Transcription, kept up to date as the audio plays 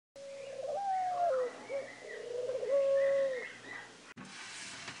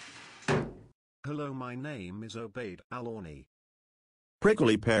Hello, my name is Obaid Alorni.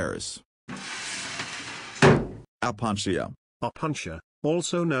 Prickly pears. Opuntia. Opuntia,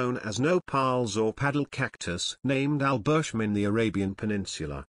 also known as nopals or paddle cactus, named albertium in the Arabian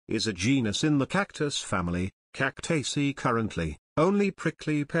Peninsula, is a genus in the cactus family, Cactaceae. Currently, only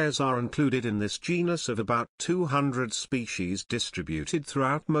prickly pears are included in this genus of about 200 species distributed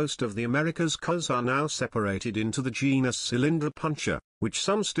throughout most of the Americas. Cos are now separated into the genus Cylindropuntia, which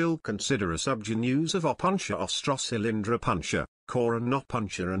some still consider a subgenus of Opuntia. Ostrocylindropuntia,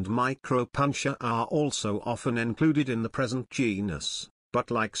 Coronopuntia and Micropuntia are also often included in the present genus,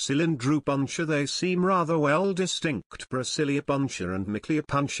 but like Cylindropuntia they seem rather well distinct. Braciliopuntia and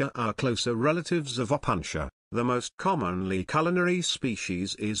Micleopuntia are closer relatives of Opuntia. The most commonly culinary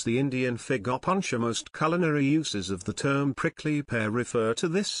species is the Indian fig Opuntia. Most culinary uses of the term prickly pear refer to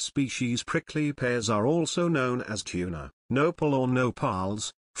this species. Prickly pears are also known as tuna, nopal or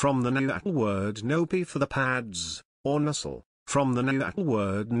nopals, from the Nahuatl word nopi for the pads, or nussel, from the Nahuatl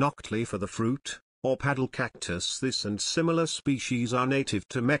word noctli for the fruit, or paddle cactus. This and similar species are native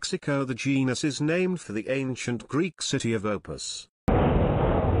to Mexico. The genus is named for the ancient Greek city of Opus.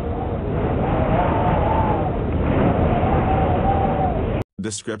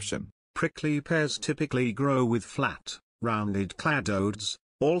 Description: Prickly pears typically grow with flat, rounded cladodes,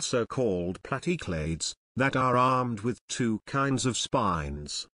 also called platyclades, that are armed with two kinds of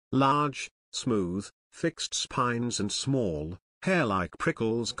spines: large, smooth, fixed spines, and small, hair-like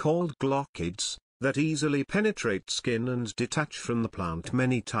prickles called glochids, that easily penetrate skin and detach from the plant.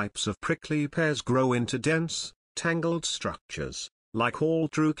 Many types of prickly pears grow into dense, tangled structures. Like all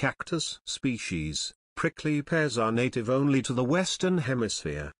true cactus species, prickly pears are native only to the Western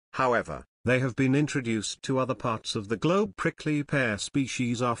Hemisphere. However, they have been introduced to other parts of the globe. Prickly pear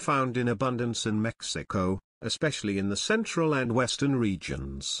species are found in abundance in Mexico, especially in the central and western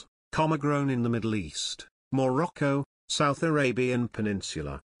regions, grown in the Middle East, Morocco, South Arabian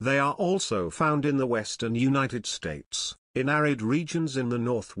Peninsula. They are also found in the western United States, in arid regions in the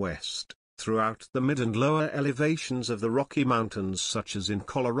northwest, throughout the mid and lower elevations of the Rocky Mountains, such as in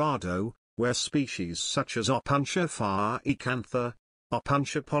Colorado, where species such as Opuntia faecantha,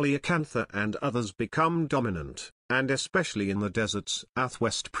 Opuntia polyacantha and others become dominant, and especially in the deserts.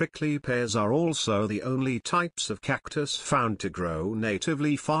 Southwest prickly pears are also the only types of cactus found to grow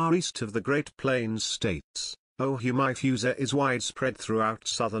natively far east of the Great Plains states. Ohumiphusa is widespread throughout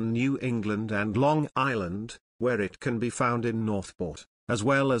southern New England and Long Island, where it can be found in Northport, as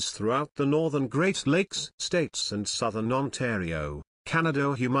well as throughout the northern Great Lakes states and southern Ontario, Canada.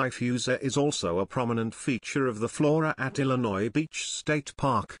 Ohumiphusa is also a prominent feature of the flora at Illinois Beach State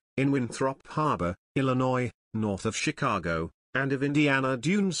Park, in Winthrop Harbor, Illinois, north of Chicago, and of Indiana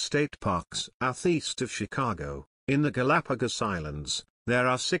Dunes State Parks, southeast of Chicago. In the Galapagos Islands, there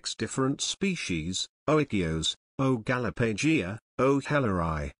are 6 different species: O. ichthyos, O. galapagia, O.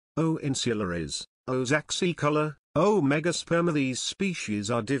 helleri, O. insularis, O. zaxicola, O. megasperma. These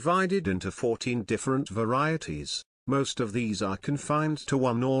species are divided into 14 different varieties. Most of these are confined to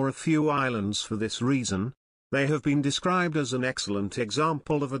one or a few islands. For this reason, they have been described as an excellent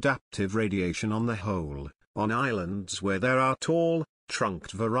example of adaptive radiation on the whole. On islands where there are tall,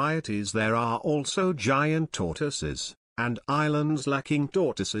 trunked varieties there are also giant tortoises, and islands lacking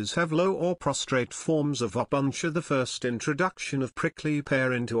tortoises have low or prostrate forms of Opuntia. The first introduction of prickly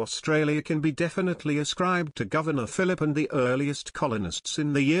pear into Australia can be definitely ascribed to Governor Phillip, and the earliest colonists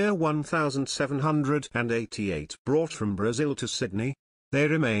in the year 1788 brought from Brazil to Sydney. They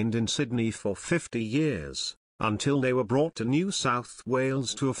remained in Sydney for 50 years, until they were brought to New South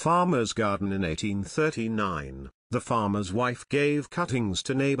Wales to a farmer's garden in 1839. The farmer's wife gave cuttings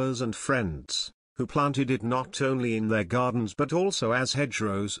to neighbours and friends, who planted it not only in their gardens but also as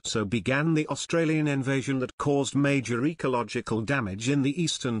hedgerows. So began the Australian invasion that caused major ecological damage in the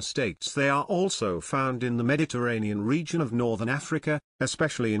eastern states. They are also found in the Mediterranean region of northern Africa,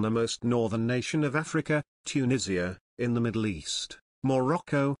 especially in the most northern nation of Africa, Tunisia, in the Middle East,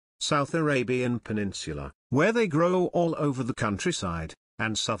 Morocco, South Arabian Peninsula, where they grow all over the countryside,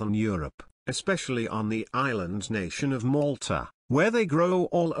 and southern Europe, especially on the island nation of Malta, where they grow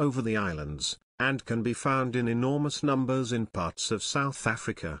all over the islands, and can be found in enormous numbers in parts of South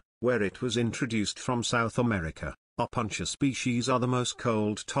Africa, where it was introduced from South America. Opuntia species are the most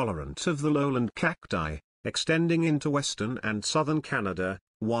cold-tolerant of the lowland cacti, extending into western and southern Canada.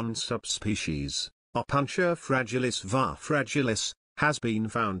 One subspecies, Opuntia fragilis var. fragilis, has been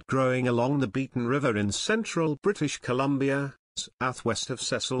found growing along the Beaton River in central British Columbia, southwest of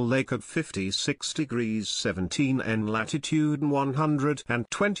Cecil Lake at 56 degrees 17 N latitude and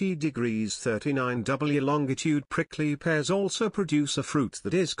 120 degrees 39 W longitude. Prickly pears also produce a fruit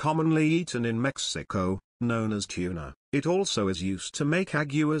that is commonly eaten in Mexico, known as tuna. It also is used to make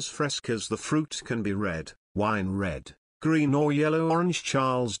aguas frescas. The fruit can be red, wine red, green or yellow-orange.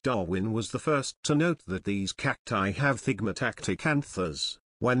 Charles Darwin was the first to note that these cacti have thigmatactic anthers.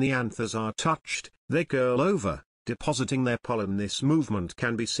 When the anthers are touched, they curl over, depositing their pollen. This movement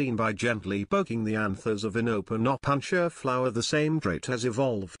can be seen by gently poking the anthers of an open Opuntia flower. The same trait has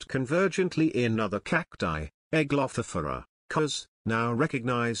evolved convergently in other cacti, Eglophifera, cos, now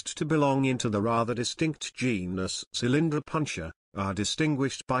recognized to belong into the rather distinct genus Cylindropuntia, are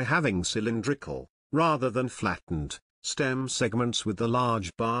distinguished by having cylindrical, rather than flattened, stem segments with the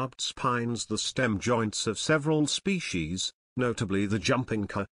large barbed spines. The stem joints of several species, notably the jumping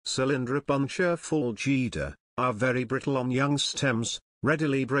Cylindropuntia fulgida, are very brittle on young stems,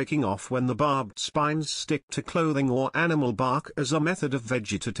 readily breaking off when the barbed spines stick to clothing or animal bark. As a method of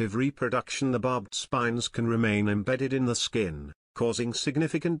vegetative reproduction, the barbed spines can remain embedded in the skin, causing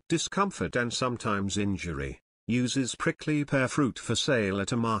significant discomfort and sometimes injury. Uses prickly pear fruit for sale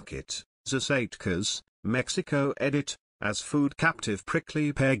at a market. Zacatecas, Mexico. Edit. As food captive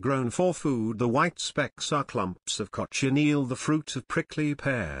prickly pear grown for food. The white specks are clumps of cochineal, the fruit of prickly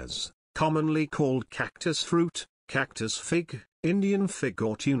pears, commonly called cactus fruit, cactus fig, Indian fig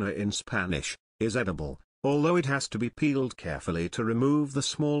or tuna in Spanish, is edible, although it has to be peeled carefully to remove the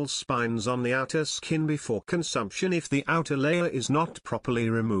small spines on the outer skin before consumption. If the outer layer is not properly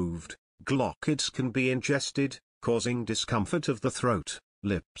removed, glochids can be ingested, causing discomfort of the throat,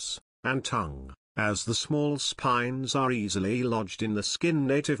 lips, and tongue. As the small spines are easily lodged in the skin,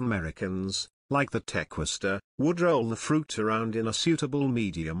 Native Americans, like the tequista, would roll the fruit around in a suitable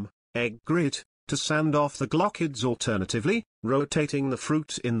medium, egg grit, to sand off the glochids. Alternatively, rotating the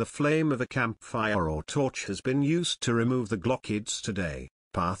fruit in the flame of a campfire or torch has been used to remove the glochids. Today,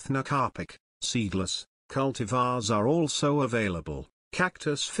 Parthenocarpic, seedless, cultivars are also available.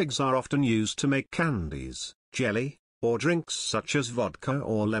 Cactus figs are often used to make candies, jelly, or drinks such as vodka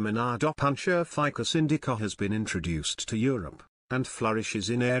or lemonade. Opuntia ficus indica has been introduced to Europe, and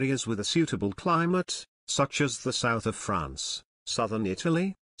flourishes in areas with a suitable climate, such as the south of France, southern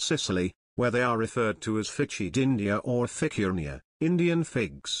Italy, Sicily, where they are referred to as Ficcidinia or Ficurnia, Indian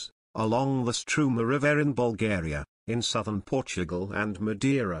figs, along the Struma River in Bulgaria, in southern Portugal and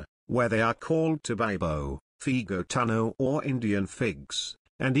Madeira, where they are called Tobago, Figotano or Indian figs,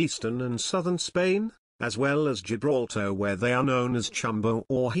 and eastern and southern Spain, as well as Gibraltar, where they are known as chumbo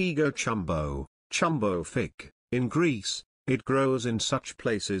or higo chumbo, chumbo fig. In Greece, it grows in such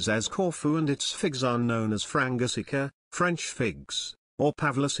places as Corfu, and its figs are known as frangasica, French figs, or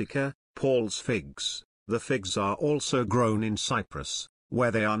pavlasica, Paul's figs. The figs are also grown in Cyprus,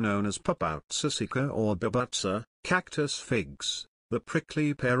 where they are known as papoutsacica or babutsa, cactus figs. The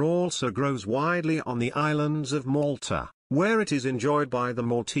prickly pear also grows widely on the islands of Malta, where it is enjoyed by the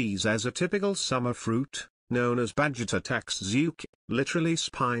Maltese as a typical summer fruit, known as Bajata taxzuki, literally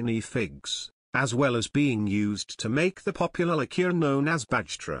spiny figs, as well as being used to make the popular liqueur known as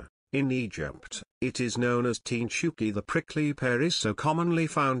bajtra. In Egypt, it is known as tinshuki. The prickly pear is so commonly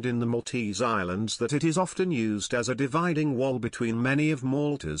found in the Maltese Islands that it is often used as a dividing wall between many of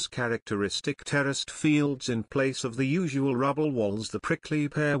Malta's characteristic terraced fields in place of the usual rubble walls. The prickly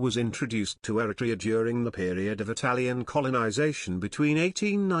pear was introduced to Eritrea during the period of Italian colonization between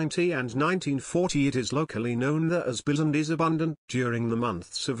 1890 and 1940. It is locally known there as biz and is abundant during the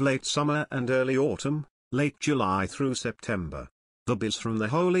months of late summer and early autumn, late July through September. The biz from the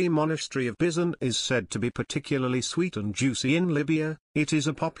holy monastery of Bizan is said to be particularly sweet and juicy in Libya. It is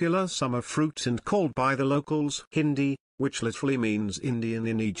a popular summer fruit and called by the locals Hindi, which literally means Indian.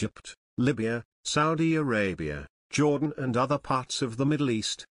 In Egypt, Libya, Saudi Arabia, Jordan and other parts of the Middle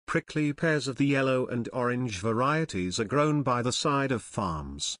East, prickly pears of the yellow and orange varieties are grown by the side of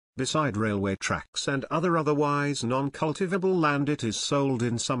farms, beside railway tracks and otherwise non-cultivable land. It is sold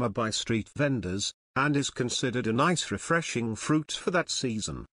in summer by street vendors, and is considered a nice refreshing fruit for that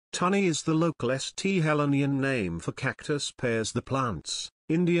season. Tunny is the local St. Helenian name for cactus pears. The plants,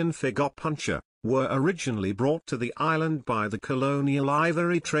 Indian fig Opuntia, were originally brought to the island by the colonial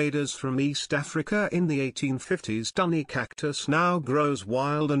ivory traders from East Africa in the 1850s. Tunny cactus now grows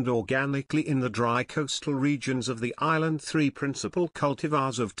wild and organically in the dry coastal regions of the island. Three principal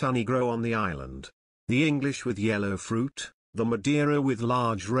cultivars of tunny grow on the island: the English with yellow fruit, the Madeira with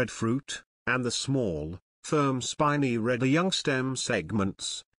large red fruit, and the small, firm spiny red young stem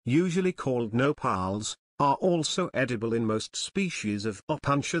segments, usually called nopals, are also edible in most species of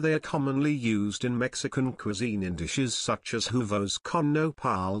Opuntia. They are commonly used in Mexican cuisine in dishes such as huevos con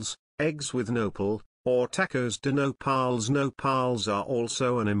nopals, eggs with nopal, or tacos de nopals. Nopals are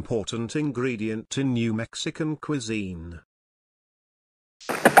also an important ingredient in New Mexican cuisine.